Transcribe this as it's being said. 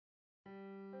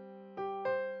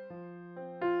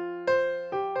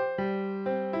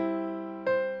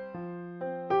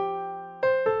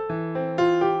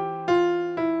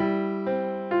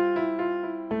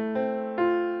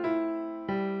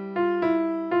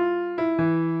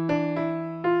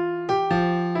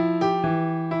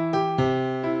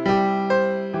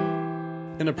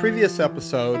a previous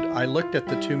episode, I looked at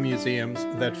the two museums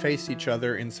that face each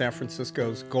other in San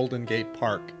Francisco's Golden Gate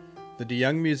Park, the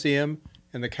DeYoung Museum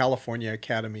and the California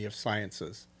Academy of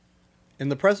Sciences. In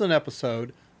the present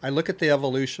episode, I look at the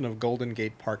evolution of Golden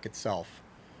Gate Park itself.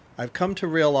 I've come to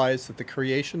realize that the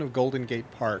creation of Golden Gate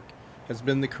Park has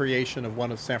been the creation of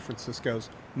one of San Francisco's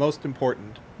most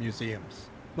important museums.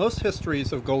 Most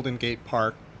histories of Golden Gate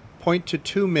Park point to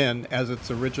two men as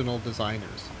its original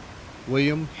designers.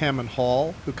 William Hammond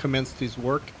Hall, who commenced his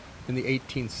work in the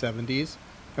 1870s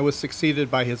and was succeeded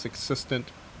by his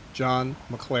assistant John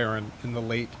McLaren in the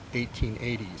late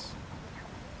 1880s.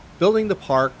 Building the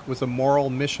park was a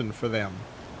moral mission for them.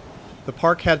 The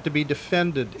park had to be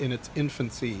defended in its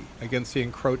infancy against the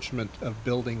encroachment of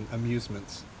building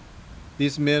amusements.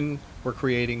 These men were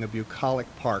creating a bucolic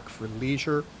park for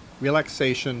leisure,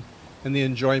 relaxation, and the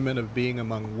enjoyment of being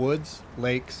among woods,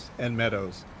 lakes, and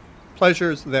meadows.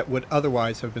 Pleasures that would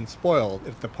otherwise have been spoiled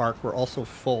if the park were also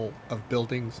full of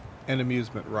buildings and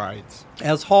amusement rides.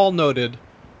 As Hall noted,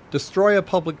 destroy a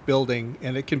public building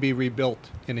and it can be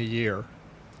rebuilt in a year.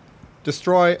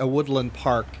 Destroy a woodland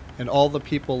park and all the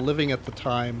people living at the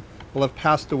time will have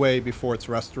passed away before its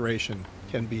restoration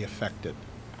can be effected.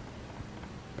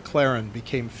 McLaren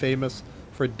became famous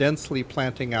for densely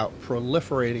planting out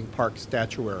proliferating park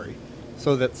statuary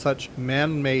so that such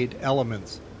man-made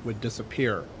elements would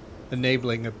disappear,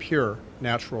 enabling a pure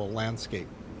natural landscape.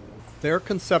 Their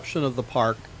conception of the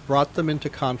park brought them into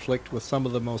conflict with some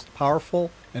of the most powerful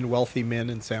and wealthy men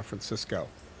in San Francisco.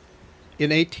 In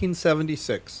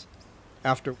 1876,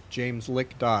 after James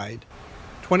Lick died,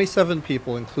 27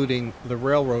 people, including the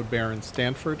railroad barons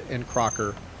Stanford and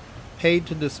Crocker, paid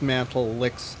to dismantle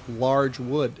Lick's large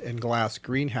wood and glass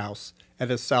greenhouse at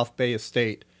his South Bay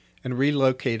estate and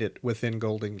relocate it within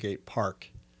Golden Gate Park.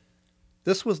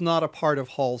 This was not a part of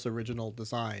Hall's original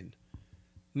design.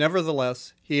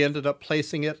 Nevertheless, he ended up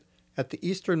placing it at the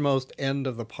easternmost end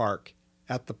of the park,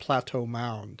 at the Plateau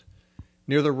Mound,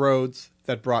 near the roads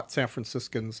that brought San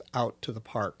Franciscans out to the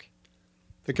park.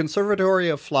 The Conservatory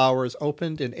of Flowers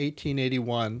opened in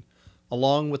 1881,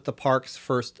 along with the park's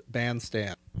first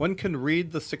bandstand. One can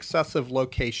read the successive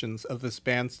locations of this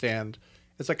bandstand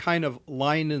as a kind of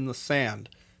line in the sand,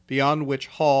 beyond which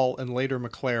Hall and later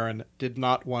McLaren did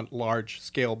not want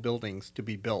large-scale buildings to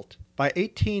be built. By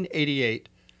 1888,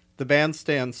 the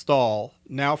bandstand stall,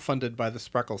 now funded by the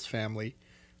Spreckels family,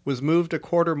 was moved a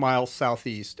quarter-mile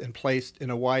southeast and placed in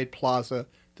a wide plaza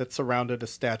that surrounded a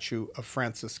statue of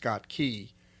Francis Scott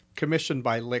Key, commissioned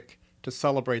by Lick to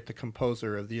celebrate the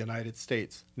composer of the United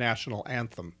States national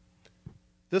anthem.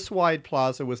 This wide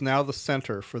plaza was now the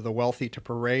center for the wealthy to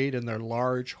parade in their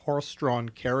large horse-drawn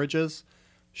carriages,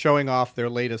 showing off their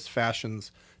latest fashions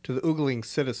to the oogling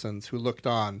citizens who looked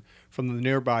on from the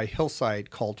nearby hillside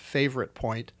called Favorite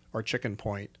Point or Chicken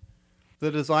Point.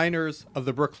 The designers of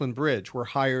the Brooklyn Bridge were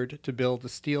hired to build a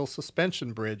steel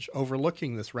suspension bridge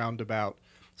overlooking this roundabout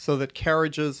so that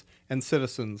carriages and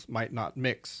citizens might not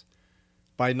mix.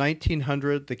 By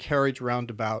 1900, the carriage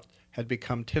roundabout had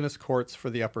become tennis courts for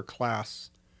the upper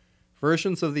class.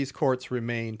 Versions of these courts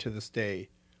remain to this day.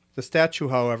 The statue,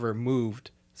 however,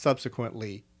 moved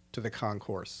subsequently to the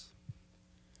concourse.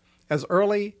 As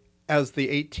early as the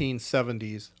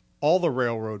 1870s, all the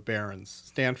railroad barons,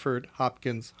 Stanford,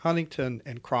 Hopkins, Huntington,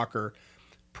 and Crocker,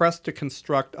 pressed to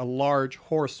construct a large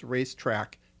horse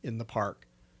racetrack in the park.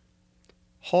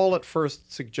 Hall at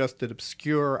first suggested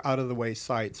obscure, out-of-the-way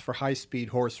sites for high-speed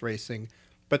horse racing,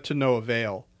 but to no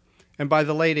avail. And by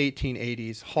the late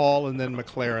 1880s, Hall and then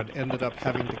McLaren ended up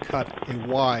having to cut a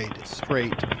wide,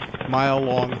 straight,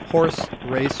 mile-long horse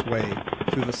raceway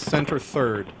through the center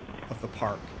third of the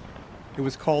park. It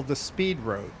was called the Speed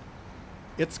Road.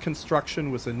 Its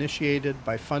construction was initiated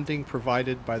by funding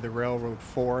provided by the Railroad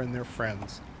 4 and their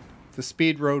friends. The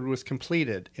Speed Road was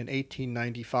completed in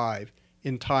 1895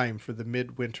 in time for the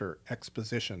Midwinter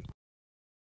Exposition.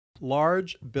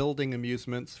 Large building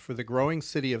amusements for the growing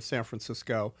city of San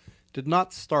Francisco did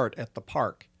not start at the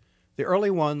park. The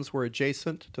early ones were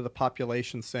adjacent to the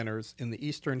population centers in the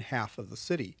eastern half of the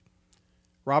city.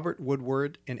 Robert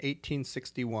Woodward, in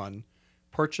 1861,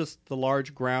 purchased the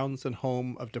large grounds and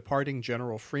home of departing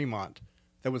General Fremont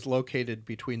that was located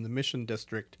between the Mission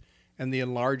District and the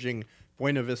enlarging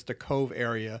Buena Vista Cove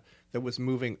area that was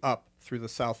moving up through the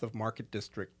south of Market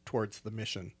District towards the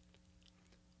Mission.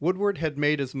 Woodward had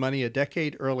made his money a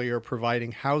decade earlier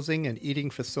providing housing and eating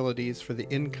facilities for the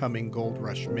incoming gold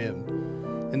rush men,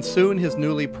 and soon his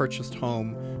newly purchased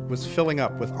home was filling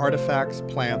up with artifacts,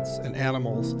 plants, and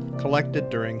animals collected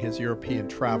during his European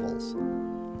travels.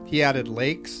 He added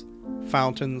lakes,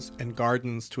 fountains, and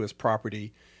gardens to his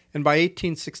property and by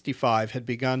 1865 had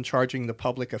begun charging the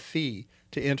public a fee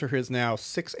to enter his now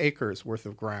 6 acres worth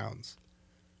of grounds.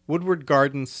 Woodward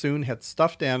Gardens soon had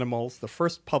stuffed animals, the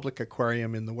first public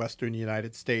aquarium in the western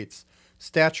United States,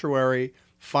 statuary,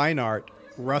 fine art,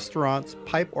 restaurants,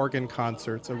 pipe organ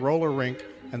concerts, a roller rink,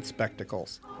 and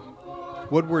spectacles.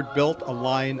 Woodward built a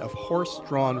line of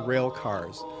horse-drawn rail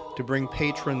cars to bring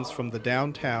patrons from the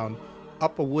downtown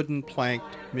up a wooden planked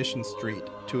Mission Street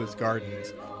to his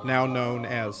gardens, now known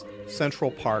as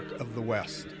Central Park of the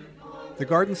West. The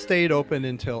garden stayed open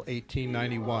until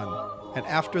 1891, and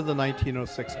after the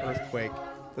 1906 earthquake,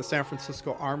 the San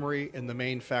Francisco Armory and the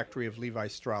main factory of Levi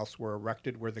Strauss were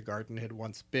erected where the garden had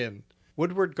once been.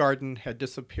 Woodward Garden had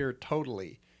disappeared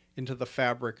totally into the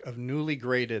fabric of newly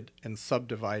graded and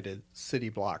subdivided city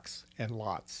blocks and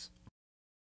lots.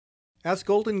 As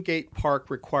Golden Gate Park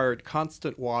required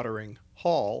constant watering,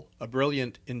 Hall, a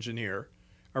brilliant engineer,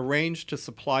 arranged to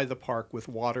supply the park with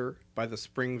water by the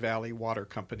Spring Valley Water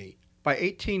Company. By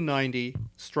 1890,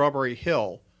 Strawberry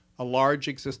Hill, a large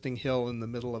existing hill in the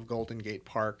middle of Golden Gate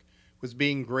Park, was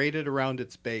being graded around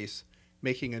its base,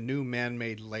 making a new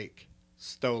man-made lake,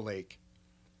 Stowe Lake.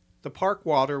 The park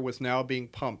water was now being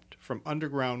pumped from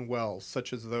underground wells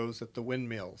such as those at the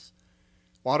windmills.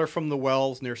 Water from the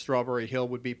wells near Strawberry Hill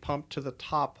would be pumped to the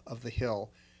top of the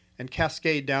hill and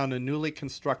cascade down a newly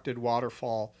constructed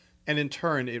waterfall, and in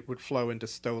turn it would flow into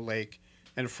Stowe Lake,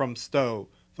 and from Stowe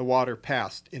the water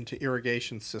passed into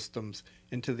irrigation systems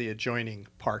into the adjoining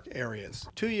park areas.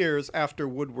 2 years after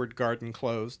Woodward Garden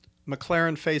closed,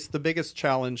 McLaren faced the biggest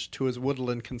challenge to his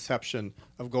woodland conception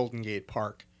of Golden Gate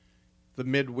Park: the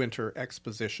Midwinter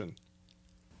Exposition.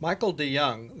 Michael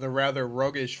DeYoung, the rather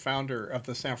roguish founder of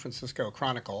the San Francisco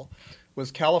Chronicle,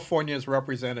 was California's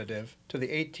representative to the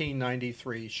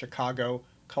 1893 Chicago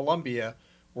Columbia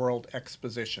World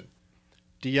Exposition.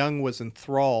 DeYoung was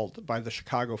enthralled by the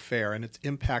Chicago Fair and its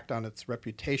impact on its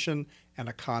reputation and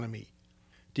economy.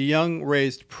 DeYoung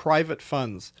raised private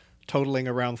funds totaling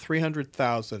around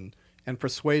 $300,000 and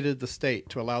persuaded the state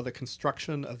to allow the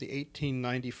construction of the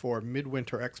 1894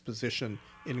 Midwinter Exposition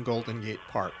in Golden Gate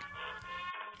Park.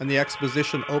 And the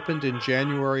exposition opened in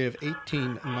January of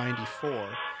 1894.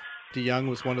 DeYoung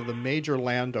was one of the major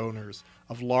landowners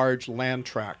of large land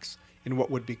tracts in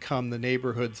what would become the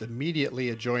neighborhoods immediately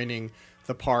adjoining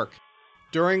the park.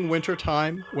 During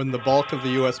wintertime, when the bulk of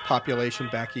the U.S. population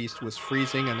back east was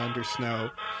freezing and under snow,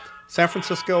 San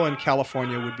Francisco and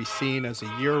California would be seen as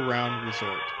a year-round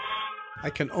resort.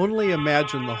 I can only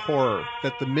imagine the horror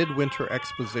that the Midwinter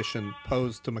Exposition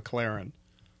posed to McLaren.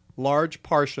 Large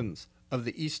portions of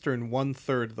the eastern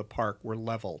one-third of the park were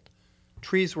leveled.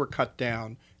 Trees were cut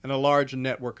down, and a large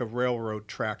network of railroad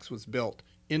tracks was built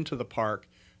into the park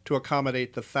to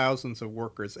accommodate the thousands of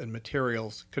workers and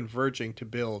materials converging to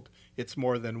build its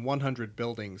more than 100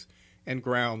 buildings and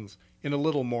grounds in a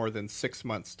little more than 6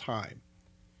 months' time.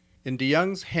 In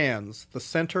DeYoung's hands, the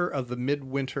center of the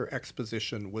Midwinter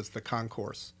Exposition was the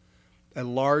concourse, a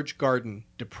large garden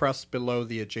depressed below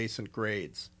the adjacent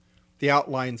grades, the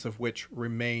outlines of which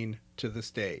remain to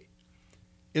this day.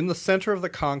 In the center of the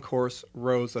concourse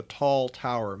rose a tall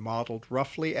tower modeled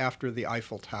roughly after the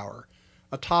Eiffel Tower,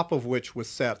 atop of which was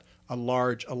set a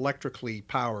large electrically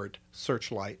powered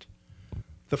searchlight.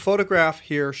 The photograph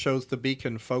here shows the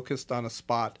beacon focused on a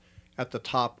spot at the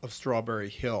top of Strawberry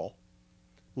Hill.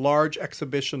 Large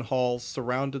exhibition halls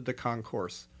surrounded the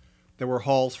concourse. There were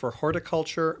halls for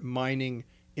horticulture, mining,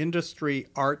 industry,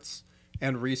 arts,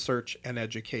 and research and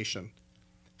education.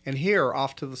 And here,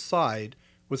 off to the side,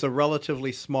 was a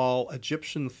relatively small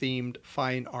Egyptian-themed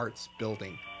fine arts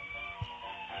building.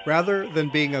 Rather than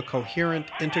being a coherent,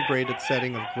 integrated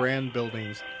setting of grand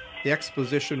buildings, the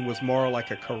exposition was more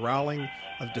like a corralling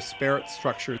of disparate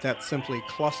structures that simply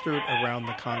clustered around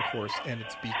the concourse and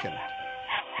its beacon.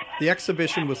 The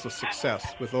exhibition was a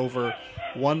success, with over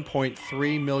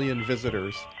 1.3 million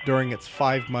visitors during its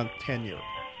 5-month tenure.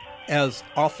 As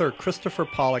author Christopher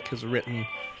Pollock has written,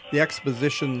 the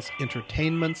exposition's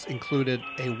entertainments included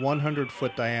a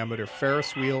 100-foot diameter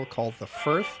Ferris wheel called the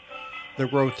Firth, the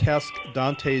grotesque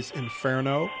Dante's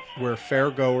Inferno, where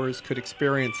fairgoers could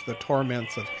experience the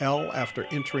torments of hell after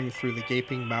entering through the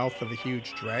gaping mouth of a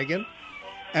huge dragon,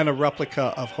 and a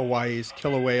replica of Hawaii's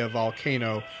Kilauea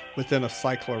volcano within a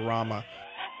cyclorama.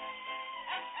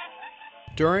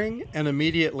 During and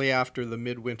immediately after the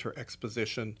Midwinter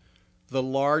Exposition, the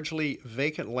largely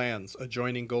vacant lands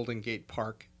adjoining Golden Gate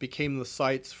Park became the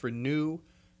sites for new,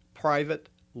 private,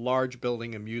 large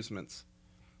building amusements.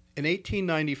 In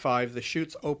 1895, the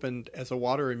Chutes opened as a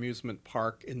water amusement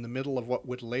park in the middle of what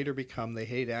would later become the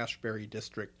Haight-Ashbury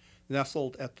district,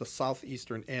 nestled at the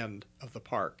southeastern end of the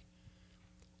park.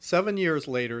 7 years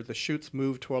later, the Chutes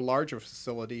moved to a larger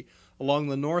facility along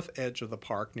the north edge of the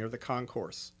park near the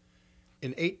concourse.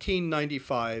 In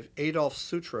 1895, Adolf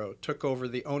Sutro took over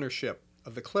the ownership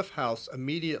of the cliff house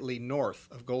immediately north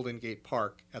of Golden Gate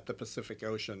Park at the Pacific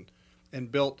Ocean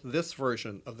and built this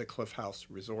version of the Cliff House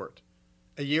Resort.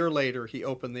 A year later, he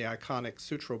opened the iconic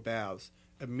Sutro Baths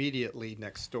immediately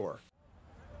next door.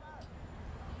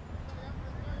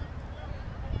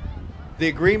 The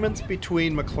agreements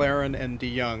between McLaren and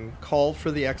DeYoung called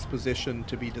for the exposition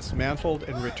to be dismantled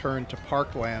and returned to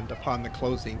parkland upon the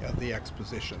closing of the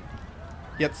exposition.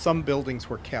 Yet some buildings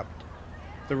were kept.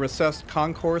 The recessed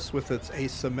concourse with its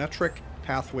asymmetric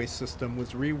pathway system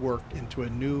was reworked into a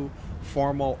new,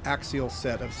 formal axial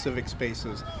set of civic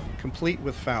spaces, complete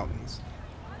with fountains.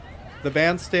 The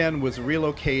bandstand was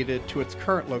relocated to its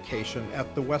current location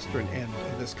at the western end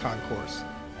of this concourse.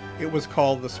 It was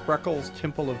called the Spreckles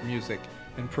Temple of Music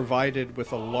and provided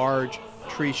with a large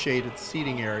tree-shaded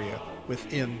seating area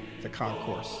within the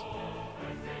concourse.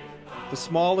 The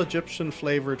small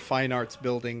Egyptian-flavored fine arts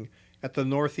building at the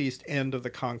northeast end of the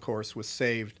concourse was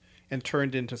saved and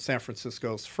turned into San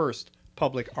Francisco's first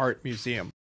public art museum.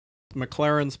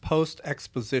 McLaren's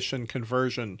post-exposition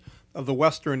conversion of the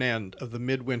western end of the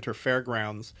Midwinter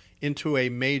Fairgrounds into a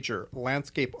major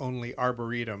landscape-only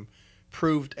arboretum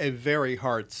proved a very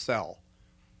hard sell.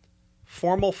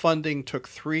 Formal funding took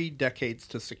 3 decades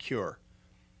to secure.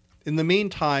 In the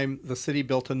meantime, the city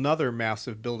built another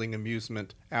massive building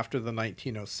amusement after the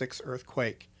 1906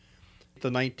 earthquake,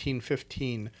 the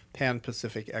 1915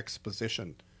 Pan-Pacific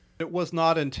Exposition. It was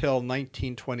not until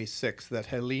 1926 that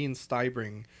Helene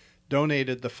Steibring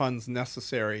donated the funds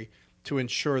necessary to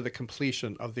ensure the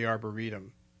completion of the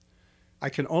Arboretum. I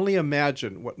can only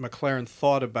imagine what McLaren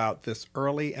thought about this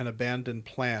early and abandoned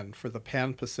plan for the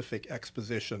Pan-Pacific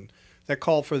Exposition that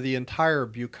called for the entire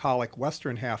bucolic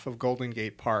western half of Golden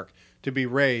Gate Park to be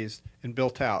raised and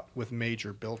built out with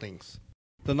major buildings.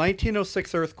 The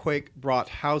 1906 earthquake brought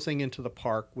housing into the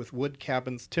park, with wood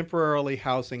cabins temporarily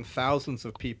housing thousands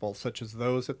of people, such as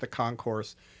those at the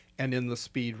concourse and in the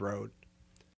Speed Road.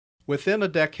 Within a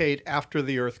decade after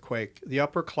the earthquake, the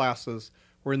upper classes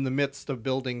were in the midst of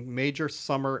building major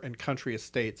summer and country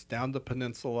estates down the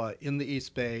peninsula, in the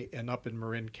East Bay, and up in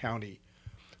Marin County.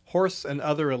 Horse and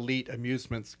other elite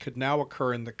amusements could now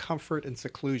occur in the comfort and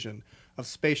seclusion of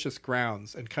spacious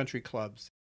grounds and country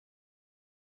clubs.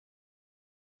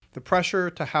 The pressure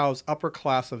to house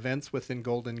upper-class events within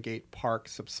Golden Gate Park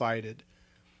subsided,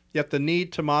 yet the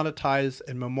need to monetize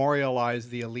and memorialize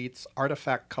the elite's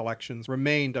artifact collections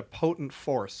remained a potent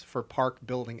force for park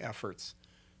building efforts.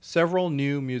 Several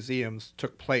new museums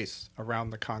took place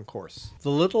around the concourse. The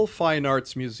Little Fine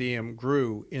Arts Museum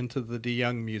grew into the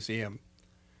DeYoung Museum.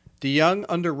 DeYoung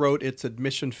underwrote its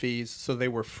admission fees so they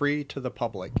were free to the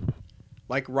public.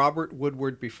 Like Robert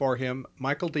Woodward before him,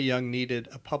 Michael DeYoung needed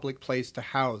a public place to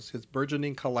house his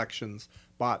burgeoning collections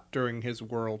bought during his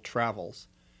world travels.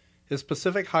 His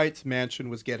Pacific Heights mansion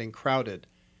was getting crowded.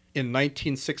 In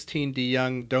 1916,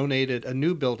 DeYoung donated a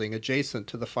new building adjacent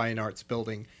to the Fine Arts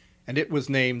Building, and it was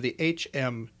named the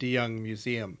H.M. DeYoung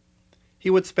Museum. He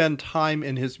would spend time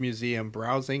in his museum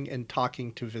browsing and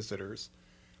talking to visitors.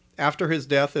 After his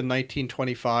death in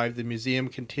 1925, the museum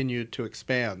continued to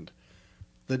expand.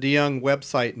 The DeYoung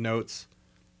website notes,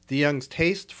 DeYoung's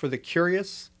taste for the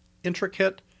curious,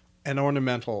 intricate, and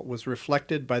ornamental was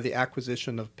reflected by the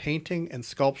acquisition of painting and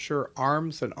sculpture,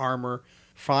 arms and armor,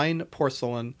 fine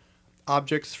porcelain,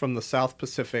 objects from the South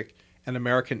Pacific and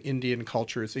American Indian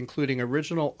cultures, including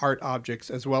original art objects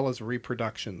as well as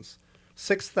reproductions.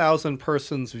 6,000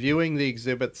 persons viewing the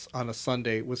exhibits on a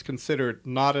Sunday was considered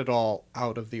not at all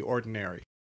out of the ordinary.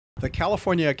 The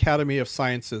California Academy of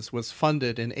Sciences was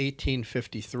funded in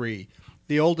 1853,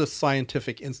 the oldest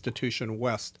scientific institution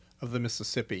west of the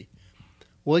Mississippi.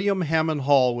 William Hammond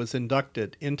Hall was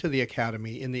inducted into the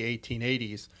Academy in the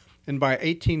 1880s, and by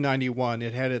 1891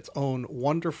 it had its own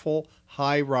wonderful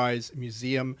high-rise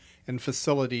museum and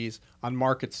facilities on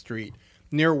Market Street,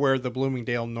 near where the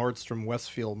Bloomingdale Nordstrom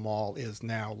Westfield Mall is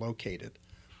now located.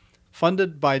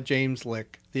 Funded by James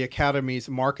Lick, the Academy's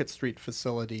Market Street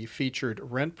facility featured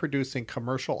rent-producing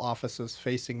commercial offices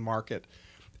facing Market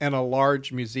and a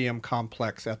large museum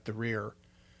complex at the rear.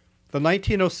 The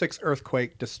 1906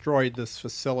 earthquake destroyed this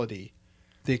facility.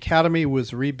 The Academy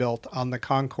was rebuilt on the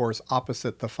concourse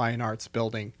opposite the Fine Arts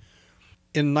Building.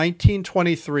 In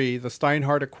 1923, the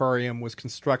Steinhardt Aquarium was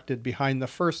constructed behind the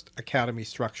first Academy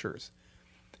structures.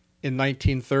 In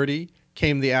 1930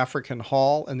 came the African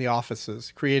Hall and the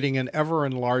offices, creating an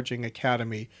ever-enlarging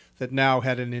academy that now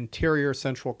had an interior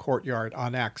central courtyard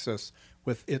on axis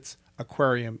with its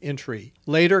aquarium entry.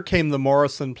 Later came the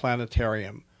Morrison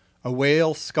Planetarium, A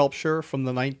whale sculpture from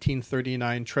the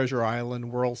 1939 Treasure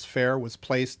Island World's Fair was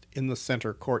placed in the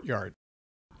center courtyard.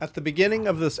 At the beginning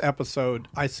of this episode,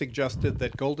 I suggested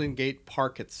that Golden Gate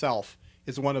Park itself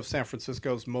is one of San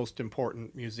Francisco's most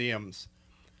important museums.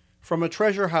 From a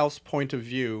treasure house point of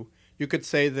view, you could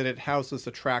say that it houses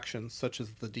attractions such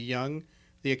as the DeYoung,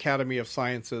 the Academy of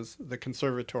Sciences, the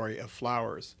Conservatory of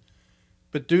Flowers.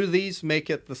 But do these make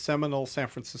it the seminal San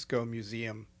Francisco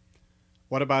Museum?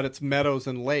 What about its meadows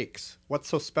and lakes? What's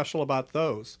so special about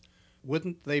those?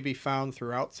 Wouldn't they be found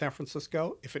throughout San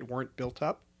Francisco if it weren't built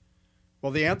up?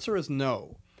 Well, the answer is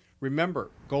no.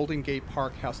 Remember, Golden Gate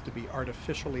Park has to be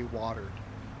artificially watered.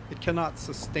 It cannot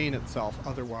sustain itself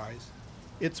otherwise.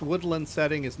 Its woodland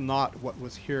setting is not what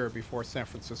was here before San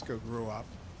Francisco grew up.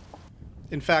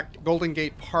 In fact, Golden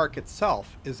Gate Park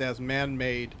itself is as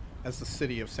man-made as the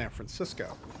city of San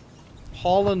Francisco.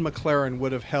 Hall and McLaren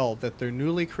would have held that their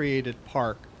newly created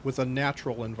park was a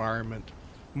natural environment,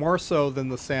 more so than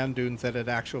the sand dunes that had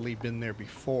actually been there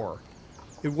before.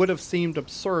 It would have seemed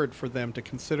absurd for them to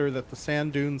consider that the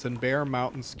sand dunes and bare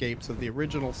mountainscapes of the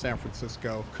original San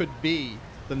Francisco could be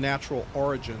the natural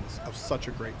origins of such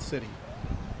a great city.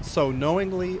 So,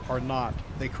 knowingly or not,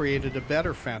 they created a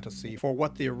better fantasy for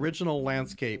what the original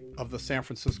landscape of the San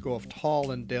Francisco of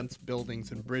tall and dense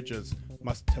buildings and bridges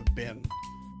must have been.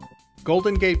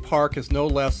 Golden Gate Park is no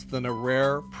less than a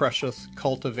rare, precious,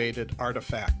 cultivated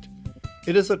artifact.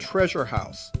 It is a treasure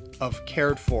house of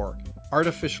cared-for,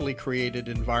 artificially created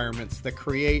environments that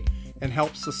create and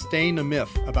help sustain a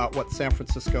myth about what San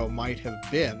Francisco might have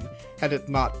been had it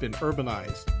not been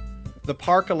urbanized. The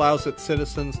park allows its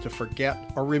citizens to forget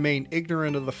or remain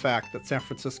ignorant of the fact that San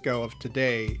Francisco of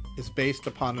today is based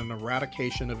upon an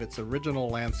eradication of its original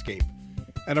landscape,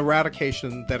 an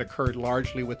eradication that occurred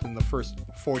largely within the first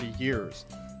 40 years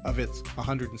of its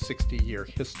 160-year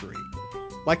history.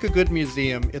 Like a good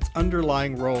museum, its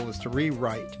underlying role is to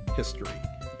rewrite history.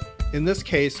 In this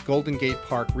case, Golden Gate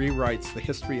Park rewrites the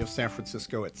history of San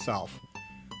Francisco itself.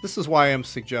 This is why I'm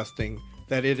suggesting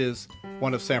that it is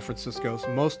one of San Francisco's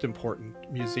most important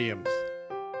museums.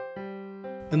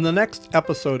 In the next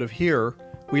episode of HERE,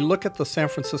 we look at the San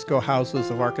Francisco houses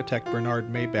of architect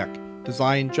Bernard Maybeck,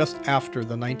 designed just after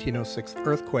the 1906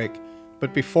 earthquake,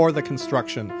 but before the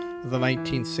construction of the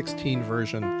 1916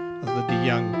 version of the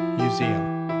DeYoung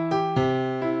Museum.